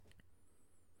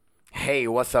Hey,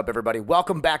 what's up, everybody?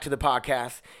 Welcome back to the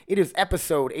podcast. It is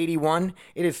episode 81.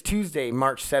 It is Tuesday,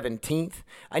 March 17th.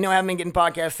 I know I haven't been getting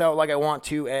podcasts out like I want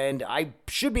to, and I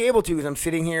should be able to because I'm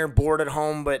sitting here bored at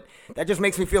home, but that just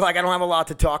makes me feel like I don't have a lot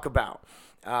to talk about.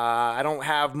 I don't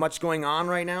have much going on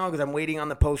right now because I'm waiting on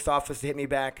the post office to hit me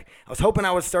back. I was hoping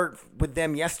I would start with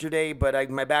them yesterday, but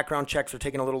my background checks are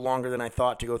taking a little longer than I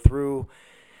thought to go through.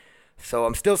 So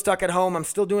I'm still stuck at home. I'm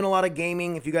still doing a lot of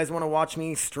gaming. If you guys want to watch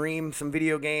me stream some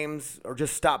video games or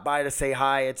just stop by to say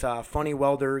hi, it's Funny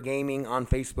Welder Gaming on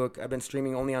Facebook. I've been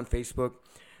streaming only on Facebook.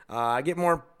 I get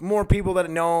more people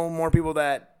that know, more people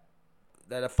that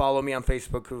follow me on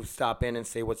Facebook who stop in and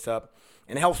say what's up.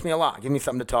 And it helps me a lot. Give me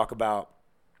something to talk about.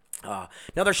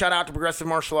 Another shout out to Progressive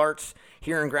Martial Arts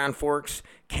here in Grand Forks.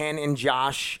 Ken and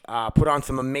Josh put on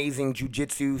some amazing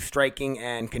jiu-jitsu, striking,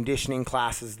 and conditioning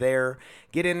classes there.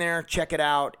 Get in there, check it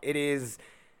out. It is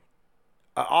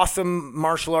an awesome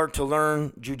martial art to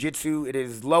learn, jiu-jitsu. It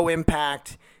is low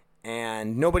impact,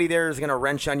 and nobody there is going to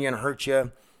wrench on you and hurt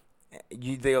you.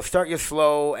 They'll start you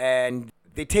slow, and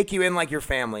they take you in like your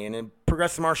family. And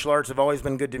Progressive Martial Arts have always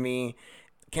been good to me.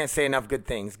 Can't say enough good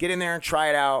things. Get in there and try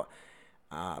it out.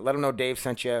 Let them know Dave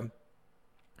sent you.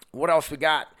 What else we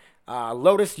got?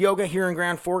 Lotus Yoga here in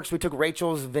Grand Forks. We took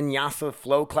Rachel's Vinyasa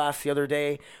flow class the other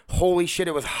day. Holy shit,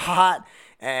 it was hot.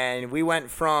 And we went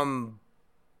from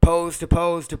pose to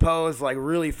pose to pose like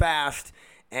really fast.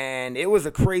 And it was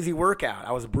a crazy workout.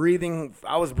 I was breathing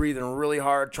really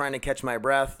hard trying to catch my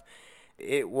breath.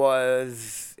 It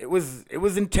was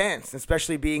intense,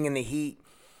 especially being in the heat.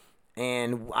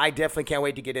 And I definitely can't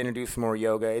wait to get introduced to more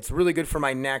yoga. It's really good for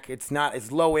my neck. It's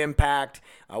low impact.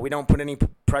 We don't put any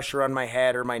pressure on my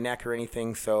head or my neck or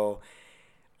anything. So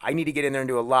I need to get in there and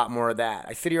do a lot more of that.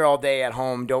 I sit here all day at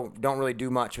home, don't really do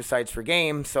much besides for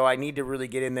games. So I need to really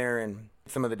get in there and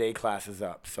some of the day classes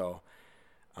up. So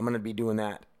I'm going to be doing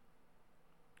that.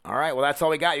 All right. Well, that's all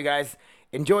we got, you guys.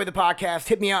 Enjoy the podcast.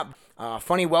 Hit me up.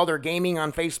 Funny Welder Gaming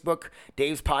on Facebook.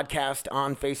 Dave's podcast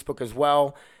on Facebook as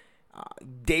well.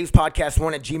 Dave's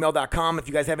podcast1 at gmail.com. If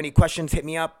you guys have any questions, hit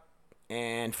me up.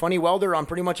 And Funny Welder on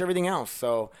pretty much everything else.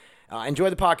 So enjoy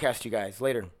the podcast, you guys.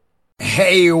 Later.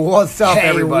 Hey, what's up,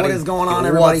 everybody? What is going on,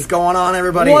 everybody? What's going on,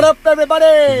 everybody? What up,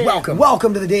 everybody?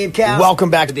 Welcome to the Davecast.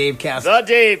 Welcome back to Davecast.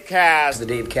 The Davecast. The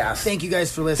Davecast. Thank you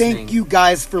guys for listening. Thank you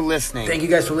guys for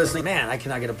listening. Man, I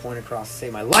cannot get a point across to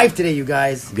save my life today, you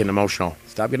guys. I'm getting emotional.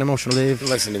 Stop getting emotional, Dave.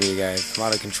 Listen to me, you guys. I'm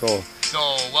out of control. So,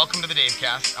 welcome to the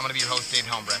Davecast. I'm going to be your host, Dave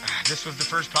Helmbrecht. This was the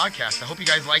first podcast. I hope you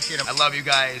guys liked it. I love you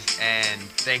guys, and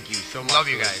thank you so much. Love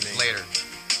you guys. Listening. Later.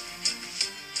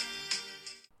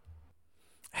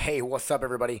 Hey, what's up,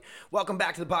 everybody? Welcome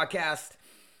back to the podcast.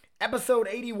 Episode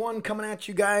 81 coming at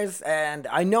you guys. And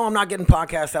I know I'm not getting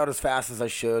podcasts out as fast as I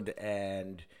should.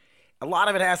 And a lot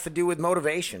of it has to do with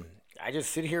motivation. I just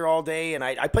sit here all day and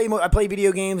I play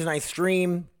video games and I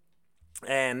stream.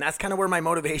 And that's kind of where my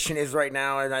motivation is right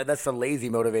now. And that's a lazy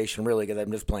motivation, really, because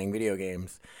I'm just playing video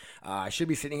games. I should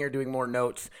be sitting here doing more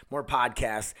notes, more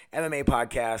podcasts, MMA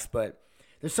podcasts, but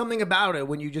there's something about it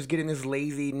when you just get in this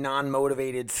lazy,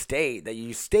 non-motivated state that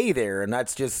you stay there, and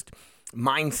that's just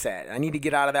mindset. I need to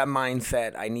get out of that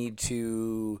mindset. I need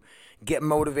to get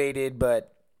motivated,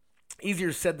 but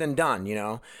easier said than done, you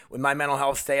know. With my mental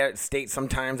health state,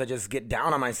 sometimes I just get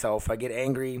down on myself. I get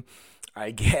angry.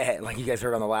 I get, like you guys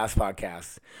heard on the last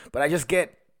podcast, but I just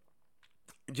get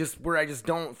where I just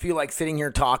don't feel like sitting here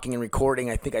talking and recording.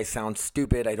 I think I sound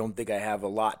stupid. I don't think I have a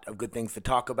lot of good things to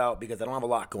talk about because I don't have a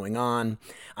lot going on.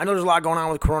 I know there's a lot going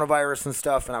on with coronavirus and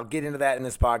stuff, and I'll get into that in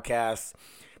this podcast,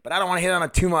 but I don't want to hit on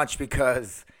it too much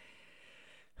because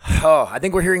I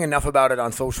think we're hearing enough about it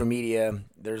on social media.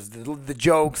 There's the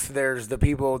jokes, there's the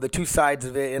people, the two sides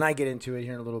of it, and I get into it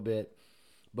here in a little bit.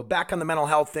 But back on the mental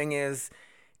health thing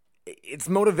it's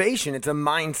motivation. It's a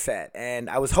mindset, and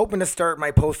I was hoping to start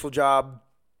my postal job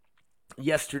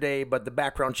yesterday, but the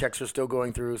background checks are still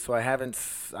going through, so I haven't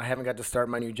got to start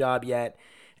my new job yet.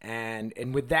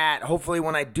 And with that, hopefully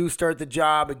when I do start the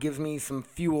job, it gives me some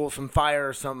fuel, some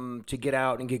fire, something to get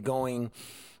out and get going.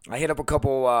 I hit up a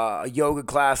couple yoga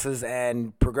classes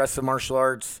and progressive martial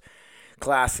arts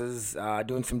classes,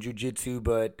 doing some jiu-jitsu,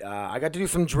 but I got to do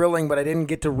some drilling, but I didn't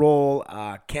get to roll.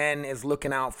 Ken is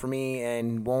looking out for me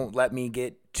and won't let me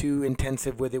get too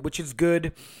intensive with it, which is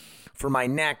good for my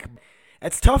neck.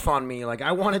 It's tough on me. Like,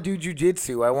 I want to do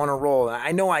jiu-jitsu. I want to roll.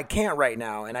 I know I can't right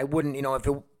now, and I wouldn't,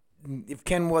 if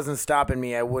Ken wasn't stopping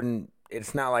me, I wouldn't.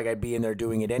 It's not like I'd be in there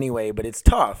doing it anyway, but it's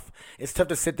tough. It's tough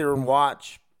to sit there and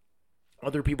watch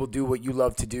other people do what you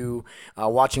love to do,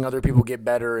 watching other people get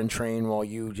better and train while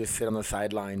you just sit on the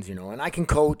sidelines, And I can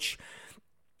coach.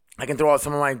 I can throw out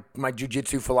some of my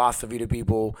jiu-jitsu philosophy to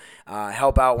people,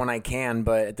 help out when I can,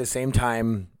 but at the same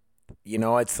time,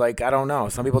 it's like, I don't know.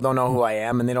 Some people don't know who I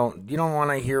am, and you don't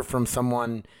want to hear from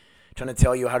someone trying to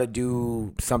tell you how to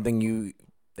do something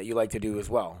that you like to do as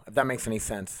well, if that makes any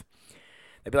sense.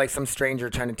 It'd be like some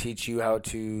stranger trying to teach you how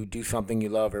to do something you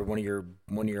love or one of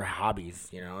your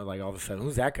hobbies, like all of a sudden,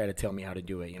 who's that guy to tell me how to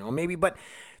do it, maybe, but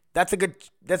that's a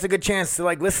good chance to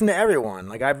like listen to everyone.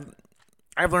 Like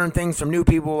I've learned things from new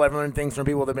people. I've learned things from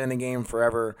people that have been in the game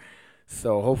forever.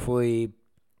 So hopefully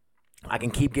I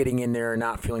can keep getting in there and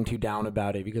not feeling too down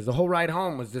about it, because the whole ride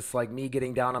home was just like me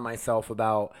getting down on myself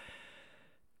about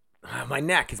my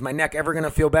neck. Is my neck ever going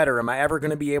to feel better? Am I ever going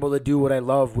to be able to do what I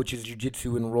love, which is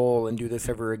jiu-jitsu and roll, and do this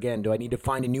ever again? Do I need to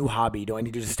find a new hobby? Do I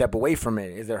need to just step away from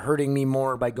it? Is it hurting me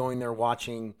more by going there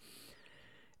watching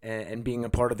and being a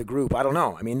part of the group? I don't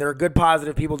know. I mean, there are good,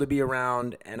 positive people to be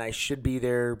around, and I should be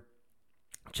there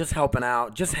just helping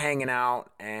out, just hanging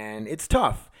out, and it's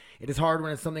tough. It is hard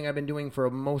when it's something I've been doing for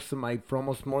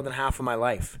almost more than half of my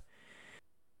life.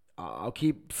 I'll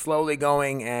keep slowly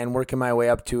going and working my way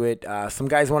up to it. Some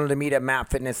guys wanted to meet at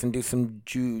Map Fitness and do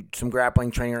some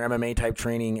grappling training or MMA type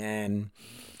training, and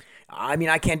I mean,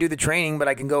 I can't do the training, but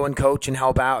I can go and coach and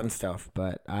help out and stuff.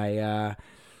 But I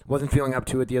wasn't feeling up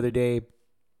to it the other day.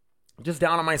 Just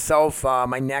down on myself.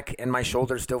 My neck and my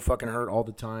shoulders still fucking hurt all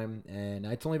the time, and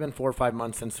it's only been 4 or 5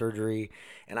 months since surgery,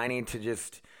 and I need to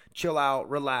just chill out,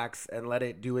 relax, and let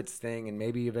it do its thing, and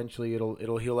maybe eventually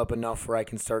it'll heal up enough where I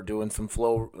can start doing some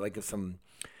flow, like some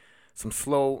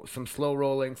slow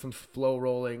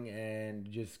rolling, and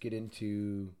just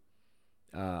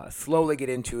slowly get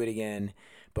into it again.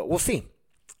 But we'll see.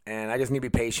 And I just need to be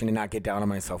patient and not get down on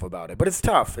myself about it. But it's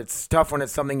tough. It's tough when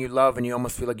it's something you love and you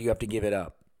almost feel like you have to give it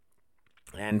up.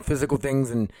 And physical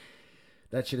things, and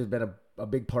that shit has been a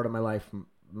big part of my life.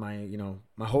 My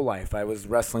whole life. I was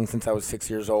wrestling since I was 6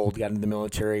 years old, got into the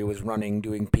military, was running,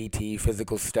 doing PT,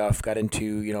 physical stuff, got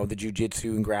into, the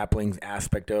jiu-jitsu and grappling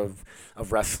aspect of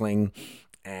wrestling,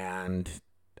 and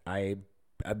I've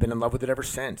been in love with it ever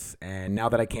since. And now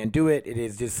that I can't do it, it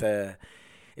is just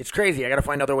it's crazy. I got to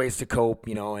find other ways to cope,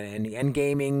 and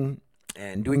gaming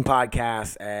and doing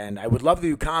podcasts, and I would love to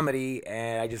do comedy,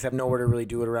 and I just have nowhere to really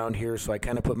do it around here, so I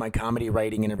kind of put my comedy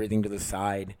writing and everything to the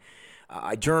side.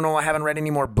 I journal. I haven't read any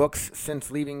more books since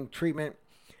leaving treatment.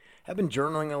 I've been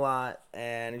journaling a lot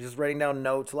and just writing down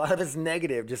notes. A lot of it's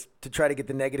negative, just to try to get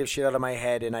the negative shit out of my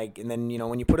head. And then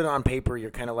when you put it on paper,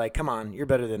 you're kind of like, come on, you're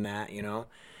better than that,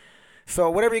 So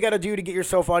whatever you got to do to get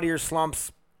yourself out of your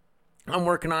slumps, I'm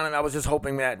working on it. I was just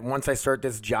hoping that once I start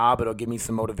this job, it'll give me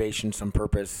some motivation, some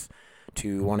purpose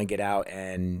to want to get out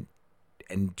and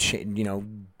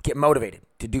get motivated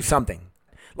to do something.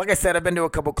 Like I said, I've been to a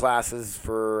couple classes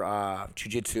for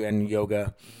jiu-jitsu and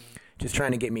yoga, just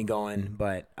trying to get me going.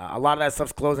 But a lot of that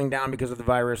stuff's closing down because of the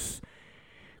virus,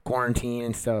 quarantine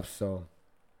and stuff. So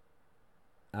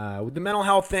with the mental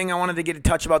health thing, I wanted to get in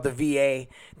touch about the VA.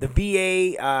 The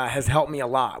VA has helped me a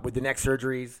lot with the neck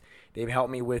surgeries. They've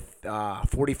helped me with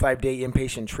 45-day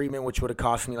inpatient treatment, which would have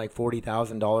cost me like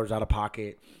 $40,000 out of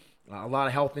pocket. A lot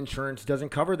of health insurance doesn't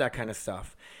cover that kind of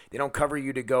stuff. They don't cover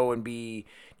you to go to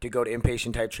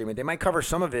inpatient type treatment. They might cover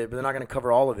some of it, but they're not going to cover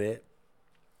all of it.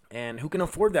 And who can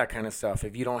afford that kind of stuff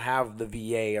if you don't have the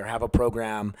VA or have a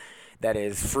program that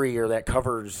is free or that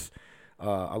covers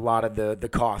a lot of the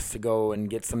costs to go and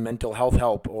get some mental health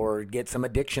help or get some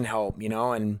addiction help,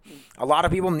 and a lot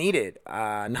of people need it.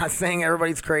 Not saying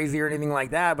everybody's crazy or anything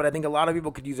like that, but I think a lot of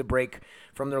people could use a break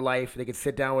from their life. They could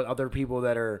sit down with other people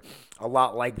that are a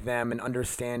lot like them and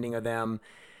understanding of them.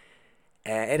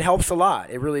 And it helps a lot.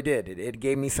 It really did. It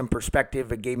gave me some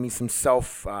perspective. It gave me some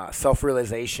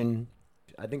self-realization.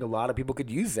 I think a lot of people could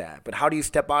use that. But how do you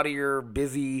step out of your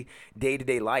busy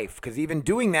day-to-day life? Because even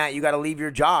doing that, you got to leave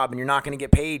your job and you're not going to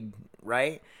get paid,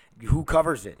 right? Who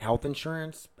covers it? Health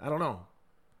insurance? I don't know.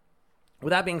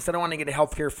 With that being said, I want to get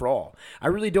health care for all. I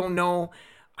really don't know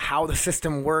how the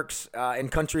system works in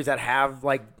countries that have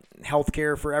like health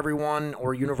care for everyone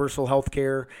or universal health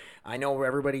care. I know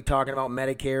everybody talking about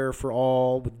Medicare for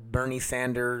all with Bernie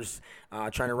Sanders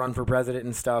trying to run for president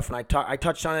and stuff. And I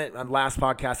touched on it on the last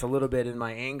podcast a little bit in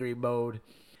my angry mode.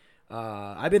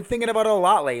 I've been thinking about it a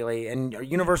lot lately. And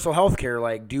universal health care,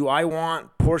 like, do I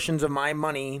want portions of my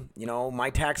money, my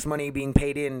tax money being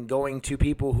paid in going to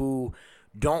people who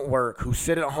don't work, who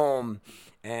sit at home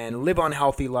and live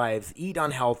unhealthy lives, eat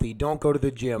unhealthy, don't go to the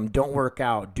gym, don't work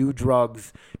out, do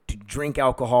drugs, drink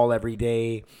alcohol every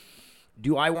day?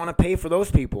 Do I want to pay for those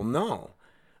people? No,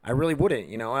 I really wouldn't.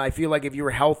 And I feel like if you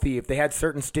were healthy, if they had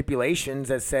certain stipulations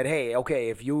that said, hey, okay,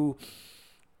 if you're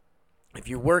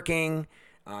working,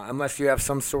 unless you have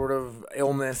some sort of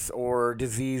illness or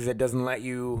disease that doesn't let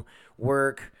you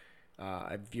work.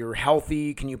 If you're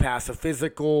healthy, can you pass a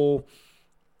physical?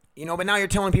 But now you're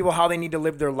telling people how they need to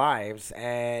live their lives,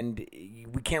 and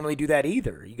we can't really do that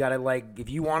either. You gotta, if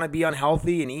you want to be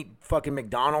unhealthy and eat fucking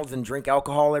McDonald's and drink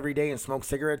alcohol every day and smoke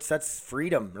cigarettes, that's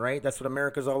freedom, right? That's what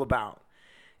America's all about.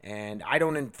 And I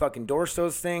don't fucking endorse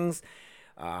those things.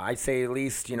 I'd say at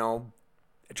least,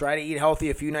 try to eat healthy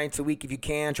a few nights a week if you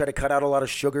can. Try to cut out a lot of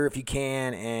sugar if you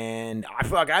can. And I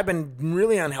feel like I've been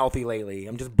really unhealthy lately.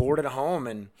 I'm just bored at home,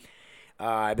 and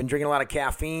I've been drinking a lot of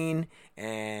caffeine,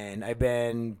 and I've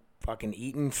been fucking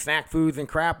eating snack foods and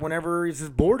crap whenever it's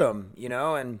just boredom,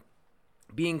 and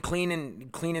being clean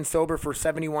and sober for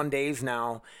 71 days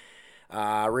now,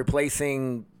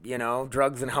 replacing,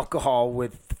 drugs and alcohol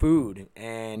with food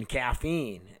and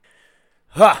caffeine.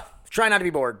 Try not to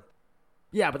be bored.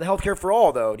 Yeah, but the healthcare for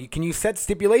all, though, can you set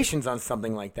stipulations on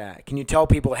something like that? Can you tell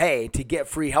people, hey, to get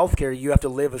free healthcare, you have to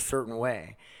live a certain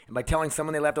way? And by telling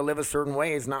someone they have to live a certain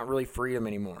way is not really freedom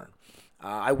anymore.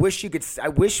 I wish we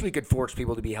could force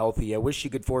people to be healthy. I wish you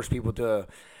could force people to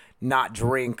not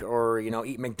drink or,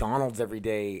 eat McDonald's every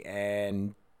day.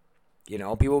 And,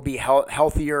 people would be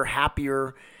healthier,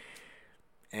 happier,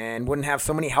 and wouldn't have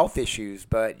so many health issues.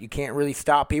 But you can't really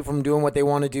stop people from doing what they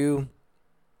want to do.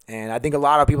 And I think a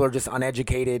lot of people are just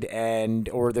uneducated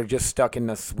or they're just stuck in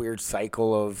this weird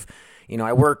cycle of,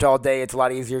 I worked all day. It's a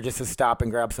lot easier just to stop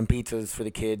and grab some pizzas for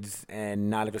the kids and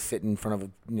not have to sit in front of,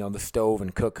 the stove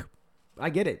and cook. I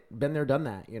get it. Been there, done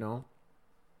that,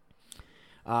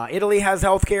 Italy has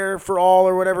healthcare for all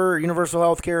or whatever, universal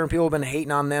healthcare, and people have been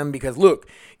hating on them because, look,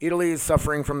 Italy is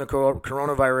suffering from the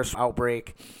coronavirus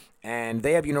outbreak, and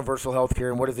they have universal healthcare,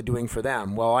 and what is it doing for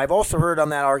them? Well, I've also heard on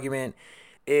that argument,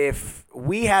 if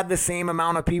we had the same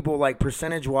amount of people, like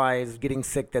percentage-wise, getting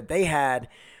sick that they had,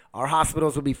 our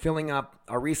hospitals would be filling up,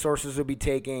 our resources would be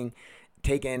taken,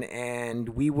 and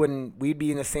we'd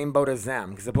be in the same boat as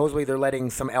them, because supposedly they're letting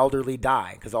some elderly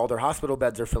die because all their hospital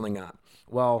beds are filling up.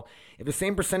 Well, if the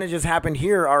same percentages happened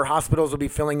here, our hospitals will be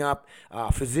filling up.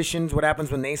 Physicians, what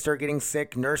happens when they start getting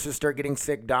sick? Nurses start getting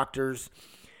sick, doctors.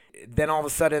 Then all of a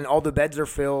sudden, all the beds are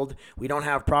filled. We don't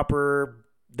have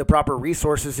the proper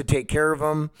resources to take care of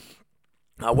them.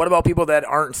 What about people that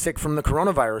aren't sick from the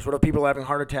coronavirus? What about people having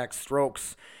heart attacks,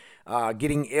 strokes,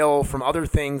 getting ill from other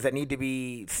things that need to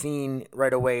be seen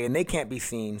right away, and they can't be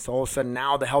seen? So all of a sudden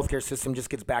now the healthcare system just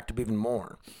gets backed up even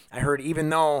more. I heard even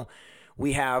though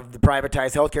we have the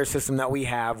privatized healthcare system that we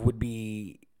have would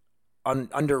be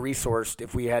under-resourced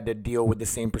if we had to deal with the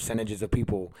same percentages of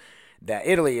people that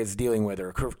Italy is dealing with,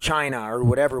 or China, or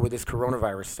whatever, with this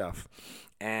coronavirus stuff.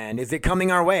 And is it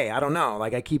coming our way? I don't know.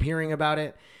 I keep hearing about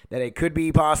it, that it could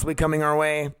be possibly coming our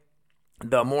way.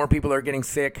 The more people are getting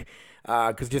sick,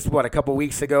 because just a couple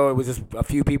weeks ago, it was just a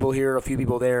few people here, a few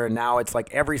people there, and now it's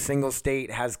like every single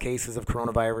state has cases of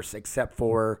coronavirus except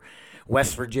for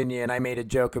West Virginia. And I made a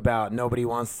joke about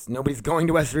nobody's going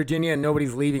to West Virginia and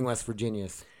nobody's leaving West Virginia.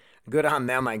 Good on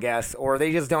them, I guess. Or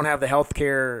they just don't have the health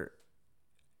care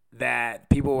that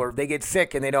they get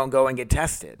sick and they don't go and get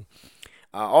tested.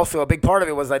 Also, a big part of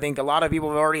it was I think a lot of people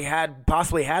have already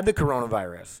possibly had the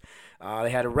coronavirus.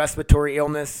 They had a respiratory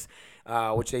illness,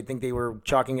 which they think they were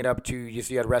chalking it up to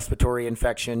you had respiratory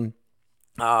infection,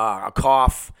 a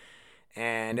cough,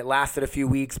 and it lasted a few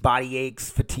weeks, body aches,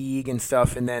 fatigue, and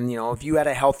stuff. And then, if you had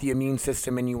a healthy immune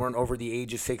system and you weren't over the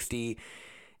age of 60,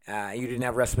 you didn't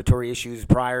have respiratory issues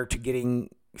prior to getting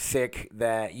sick,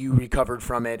 that you recovered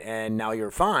from it and now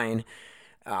you're fine.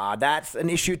 That's an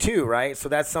issue too, right? So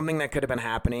that's something that could have been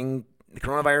happening. The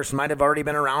coronavirus might have already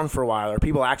been around for a while, or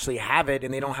people actually have it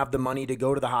and they don't have the money to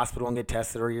go to the hospital and get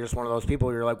tested, or you're just one of those people,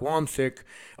 you're like, well, I'm sick,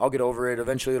 I'll get over it,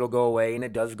 eventually it'll go away. And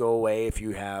it does go away if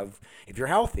you're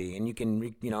healthy and you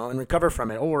can, and recover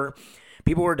from it. Or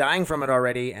people were dying from it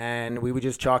already and we were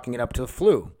just chalking it up to the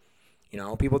flu.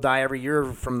 People die every year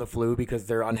from the flu because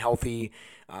they're unhealthy,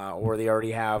 or they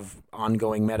already have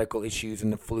ongoing medical issues,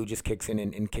 and the flu just kicks in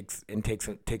and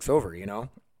takes over.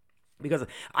 Because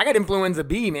I got influenza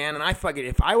B, man, and if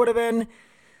I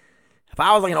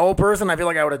was like an old person, I feel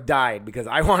like I would have died because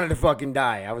I wanted to fucking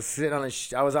die. I was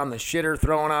I was on the shitter,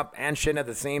 throwing up and shitting at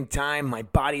the same time. My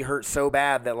body hurt so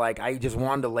bad that I just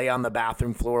wanted to lay on the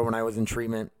bathroom floor when I was in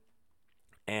treatment,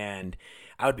 and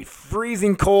I would be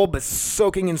freezing cold but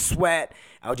soaking in sweat.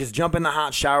 I would just jump in the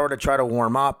hot shower to try to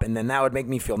warm up, and then that would make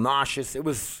me feel nauseous. It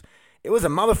was a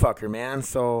motherfucker, man.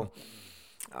 So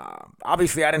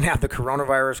obviously I didn't have the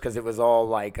coronavirus because it was all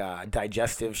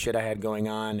digestive shit I had going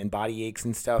on and body aches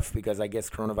and stuff, because I guess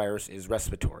coronavirus is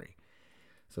respiratory.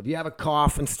 So if you have a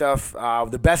cough and stuff,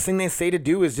 the best thing they say to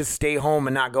do is just stay home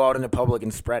and not go out into public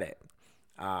and spread it.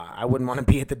 I wouldn't want to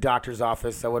be at the doctor's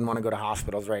office. I wouldn't want to go to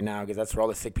hospitals right now because that's where all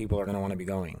the sick people are going to want to be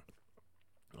going.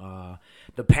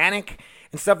 The panic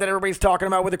and stuff that everybody's talking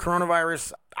about with the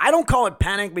coronavirus, I don't call it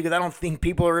panic because I don't think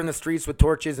people are in the streets with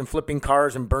torches and flipping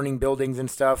cars and burning buildings and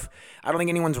stuff. I don't think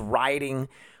anyone's rioting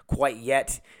quite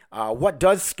yet. What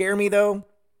does scare me, though,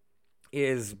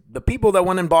 is the people that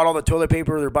went and bought all the toilet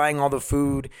paper, they're buying all the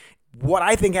food. What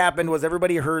I think happened was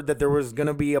everybody heard that there was going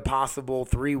to be a possible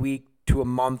 3-week to a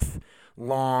month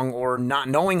long, or not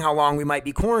knowing how long we might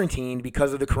be quarantined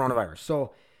because of the coronavirus.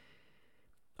 So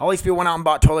all these people went out and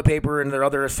bought toilet paper and their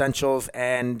other essentials,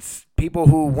 and people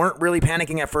who weren't really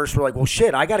panicking at first were like, well,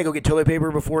 shit, I got to go get toilet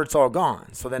paper before it's all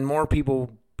gone. So then more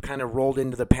people kind of rolled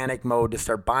into the panic mode to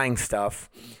start buying stuff.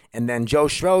 And then Joe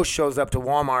Schmo shows up to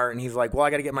Walmart and he's like, well, I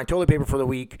got to get my toilet paper for the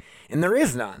week. And there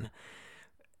is none.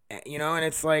 You know, and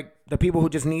it's like the people who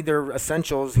just need their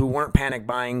essentials who weren't panic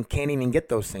buying can't even get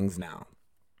those things now.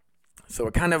 So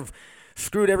it kind of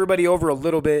screwed everybody over a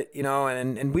little bit, you know,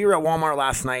 and we were at Walmart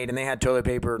last night and they had toilet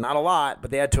paper, not a lot,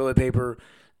 but they had toilet paper,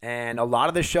 and a lot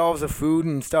of the shelves of food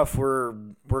and stuff were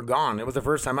gone. It was the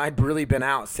first time I'd really been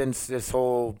out since this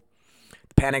whole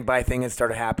panic buy thing had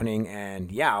started happening. And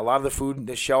yeah, a lot of the food,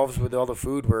 the shelves with all the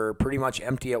food were pretty much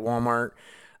empty at Walmart.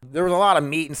 There was a lot of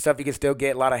meat and stuff you could still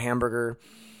get, a lot of hamburger.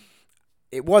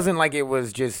 It wasn't like it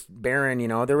was just barren, you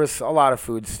know, there was a lot of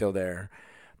food still there.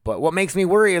 But what makes me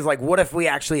worry is, like, what if we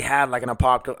actually had, like, an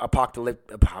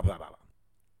apocalyptic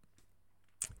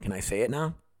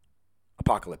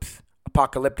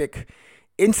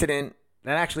incident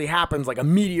that actually happens, like a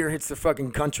meteor hits the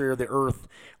fucking country or the earth,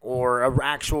 or a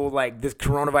actual, like, this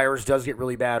coronavirus does get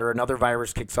really bad, or another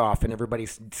virus kicks off and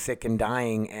everybody's sick and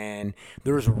dying, and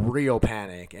there's real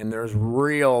panic, and there's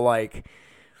real, like,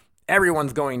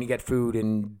 everyone's going to get food,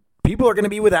 and people are going to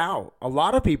be without. A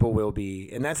lot of people will be,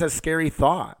 and that's a scary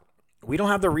thought. We don't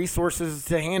have the resources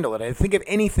to handle it. I think, if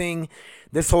anything,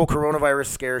 this whole coronavirus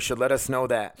scare should let us know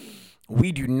that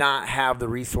we do not have the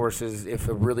resources if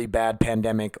a really bad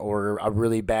pandemic or a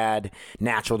really bad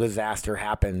natural disaster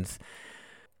happens.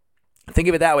 Think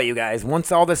of it that way, you guys.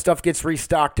 Once all this stuff gets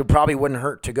restocked, it probably wouldn't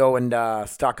hurt to go and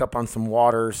stock up on some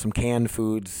water, some canned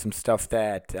foods, some stuff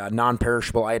that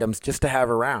non-perishable items just to have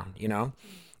around, you know.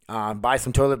 Buy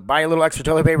a little extra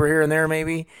toilet paper here and there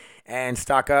maybe, and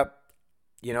stock up,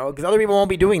 you know, because other people won't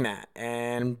be doing that,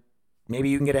 and maybe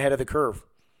you can get ahead of the curve.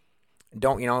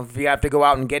 Don't, you know, if you have to go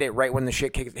out and get it right when the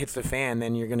shit hits the fan,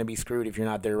 then you're going to be screwed if you're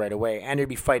not there right away, and you'll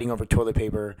be fighting over toilet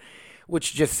paper,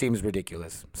 which just seems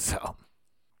ridiculous. So,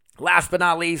 last but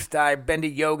not least, I've been to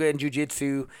yoga and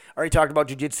jiu-jitsu. I already talked about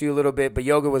jiu-jitsu a little bit, but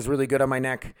yoga was really good on my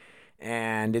neck,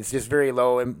 and it's just very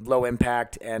low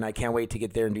impact, and I can't wait to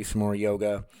get there and do some more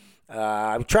yoga.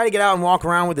 I'm trying to get out and walk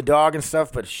around with the dog and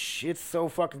stuff, but shit's so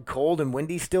fucking cold and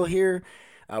windy still here.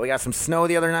 We got some snow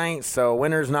the other night, so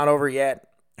winter's not over yet.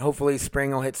 Hopefully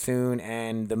spring will hit soon,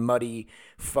 and the muddy,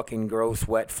 fucking gross,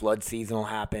 wet flood season will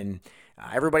happen.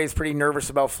 Everybody's pretty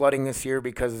nervous about flooding this year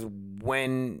because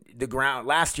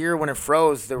last year when it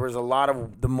froze, there was a lot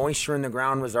of the moisture in the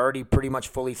ground was already pretty much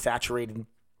fully saturated.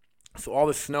 So all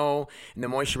the snow and the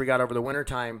moisture we got over the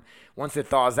wintertime, once it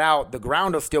thaws out, the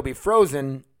ground will still be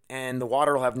frozen and the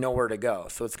water will have nowhere to go.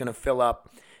 So it's going to fill up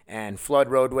and flood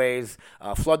roadways,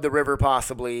 flood the river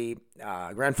possibly.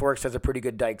 Grand Forks has a pretty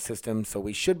good dike system, so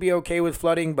we should be okay with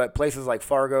flooding, but places like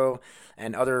Fargo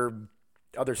and other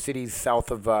cities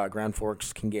south of Grand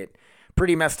Forks can get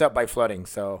pretty messed up by flooding.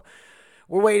 So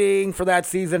we're waiting for that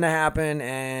season to happen,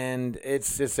 and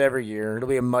it's just every year. It'll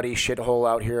be a muddy shithole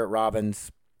out here at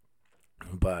Robbins.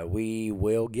 But we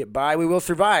will get by. We will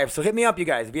survive. So hit me up, you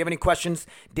guys. If you have any questions,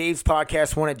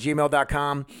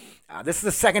 davespodcast1@gmail.com. This is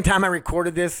the second time I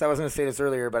recorded this. I was going to say this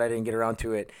earlier, but I didn't get around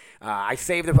to it. I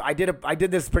did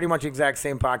this pretty much exact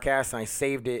same podcast, and I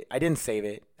saved it. I didn't save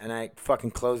it, and I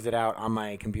fucking closed it out on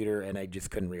my computer, and I just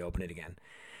couldn't reopen it again.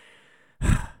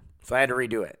 So I had to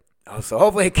redo it. So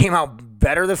hopefully it came out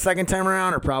better the second time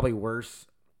around, or probably worse.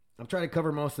 I'm trying to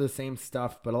cover most of the same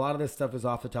stuff, but a lot of this stuff is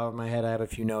off the top of my head. I have a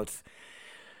few notes.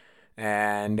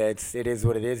 And it is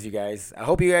what it is, you guys. I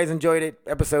hope you guys enjoyed it.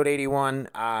 Episode 81.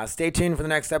 Stay tuned for the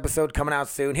next episode coming out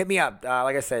soon. Hit me up.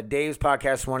 Like I said,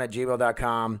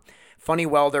 davespodcast1@gmail.com. Funny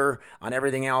Welder on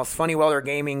everything else. Funny Welder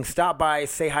Gaming. Stop by.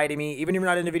 Say hi to me. Even if you're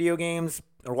not into video games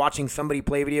or watching somebody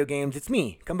play video games, it's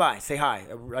me. Come by. Say hi.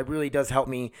 It really does help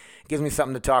me. It gives me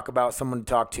something to talk about, someone to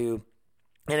talk to.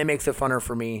 And it makes it funner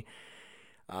for me.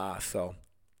 So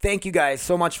thank you guys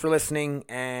so much for listening.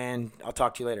 And I'll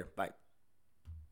talk to you later. Bye.